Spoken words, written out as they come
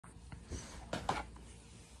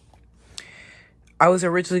I was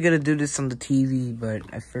originally going to do this on the TV, but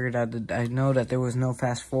I figured out that I know that there was no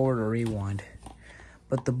fast forward or rewind.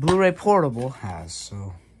 But the Blu-ray portable has,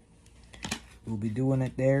 so we'll be doing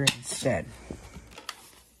it there instead.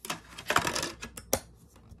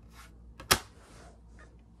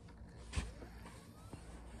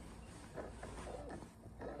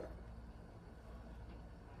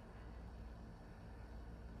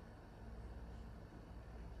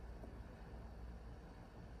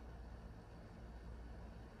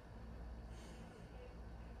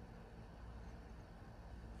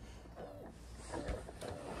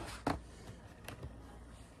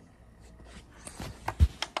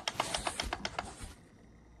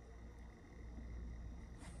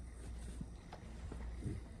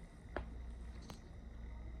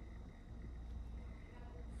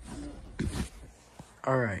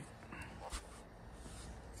 Alright.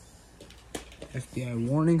 FBI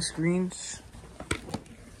warning screens.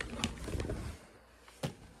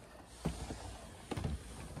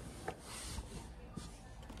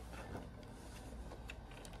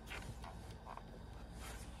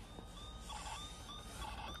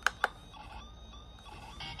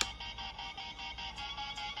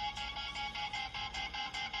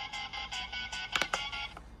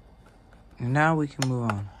 And now we can move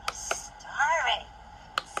on.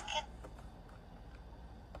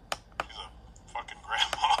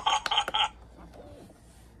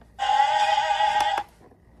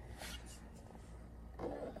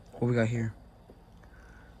 What we got here?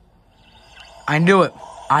 I knew it.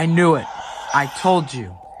 I knew it. I told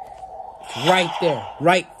you. It's right there.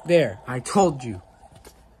 Right there. I told you.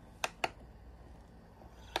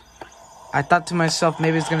 I thought to myself,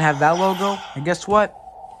 maybe it's going to have that logo. And guess what?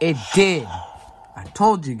 It did. I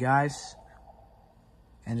told you guys.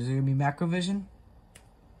 And is it going to be Macrovision?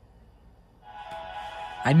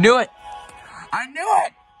 I knew it. I knew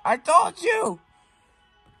it. I told you.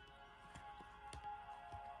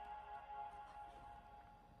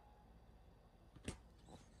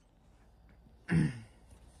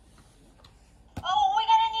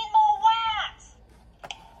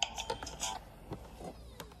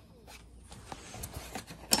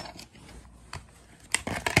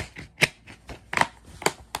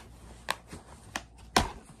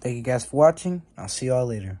 Thank you guys for watching. I'll see y'all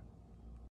later.